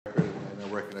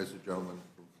recognize the gentleman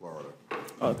from Florida.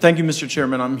 Thank you, Mr.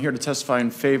 Chairman. I'm here to testify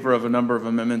in favor of a number of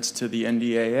amendments to the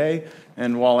NDAA.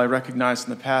 And while I recognize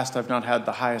in the past I've not had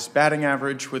the highest batting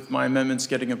average with my amendments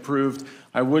getting approved,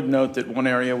 I would note that one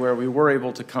area where we were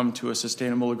able to come to a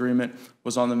sustainable agreement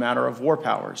was on the matter of war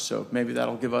powers. So maybe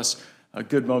that'll give us a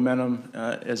good momentum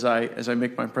as I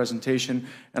make my presentation.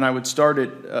 And I would start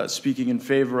it speaking in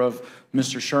favor of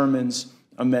Mr. Sherman's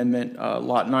amendment,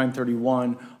 Lot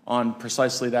 931, on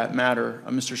precisely that matter.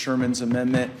 Mr. Sherman's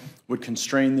amendment would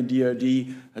constrain the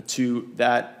DoD to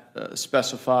that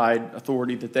specified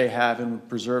authority that they have and would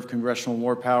preserve congressional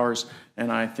war powers. And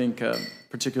I think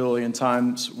particularly in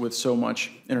times with so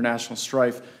much international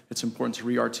strife, it's important to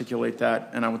re-articulate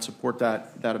that, and I would support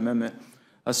that amendment.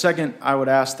 Second, I would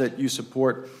ask that you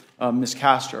support Ms.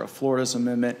 Castor of Florida's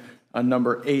amendment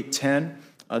number 810.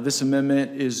 This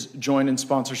amendment is joined in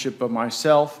sponsorship by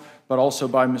myself, but also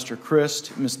by Mr.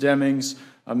 Christ, Ms. Demings,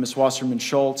 Ms.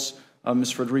 Wasserman-Schultz,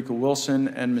 Ms. Frederica Wilson,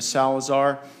 and Ms.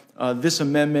 Salazar. This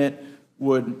amendment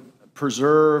would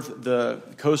preserve the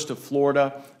coast of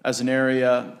Florida as an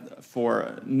area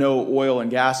for no oil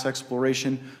and gas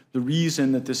exploration. The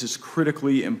reason that this is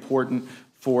critically important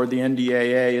for the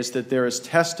NDAA is that there is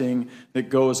testing that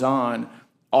goes on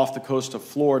off the coast of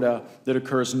Florida that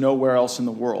occurs nowhere else in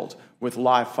the world with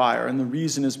live fire. And the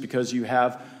reason is because you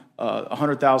have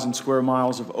 100,000 square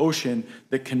miles of ocean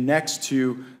that connects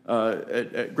to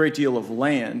a great deal of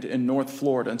land in North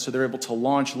Florida. And so they're able to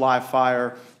launch live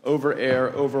fire over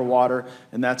air, over water,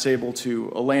 and that's able to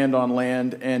land on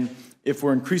land. And if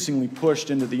we're increasingly pushed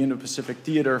into the Indo-Pacific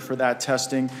theater for that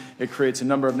testing, it creates a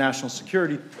number of national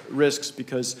security risks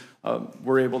because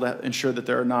we're able to ensure that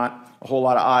there are not a whole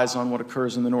lot of eyes on what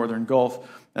occurs in the Northern Gulf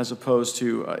as opposed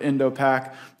to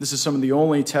Indo-Pac. This is some of the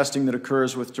only testing that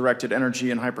occurs with directed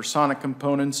energy and hypersonic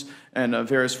components and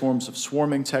various forms of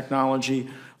swarming technology.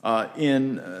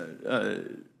 In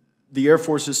the Air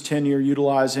Force's tenure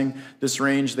utilizing this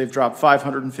range, they've dropped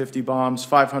 550 bombs,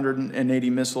 580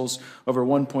 missiles, over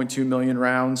 1.2 million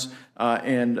rounds,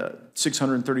 and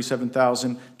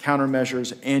 637,000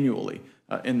 countermeasures annually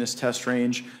in this test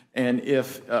range. And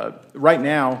if right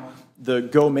now, the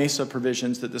Go Mesa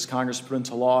provisions that this Congress put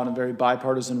into law in a very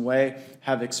bipartisan way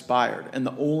have expired. And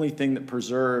the only thing that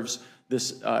preserves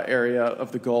this area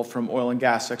of the Gulf from oil and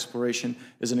gas exploration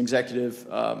is an executive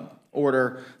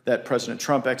order that President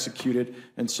Trump executed.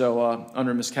 And so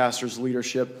under Ms. Castor's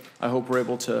leadership, I hope we're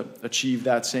able to achieve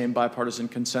that same bipartisan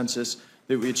consensus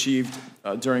that we achieved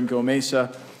during Go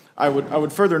Mesa. I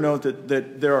would further note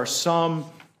that there are some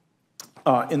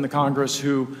in the Congress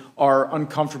who are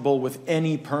uncomfortable with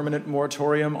any permanent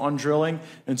moratorium on drilling.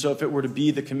 And so if it were to be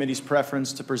the committee's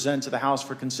preference to present to the House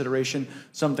for consideration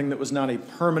something that was not a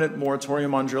permanent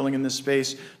moratorium on drilling in this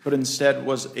space, but instead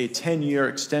was a 10-year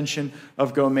extension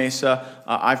of Go Mesa,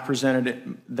 I've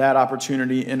presented that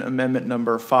opportunity in amendment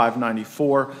number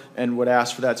 594 and would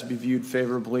ask for that to be viewed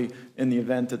favorably in the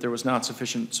event that there was not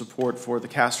sufficient support for the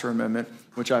Castor amendment,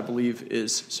 which I believe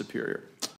is superior.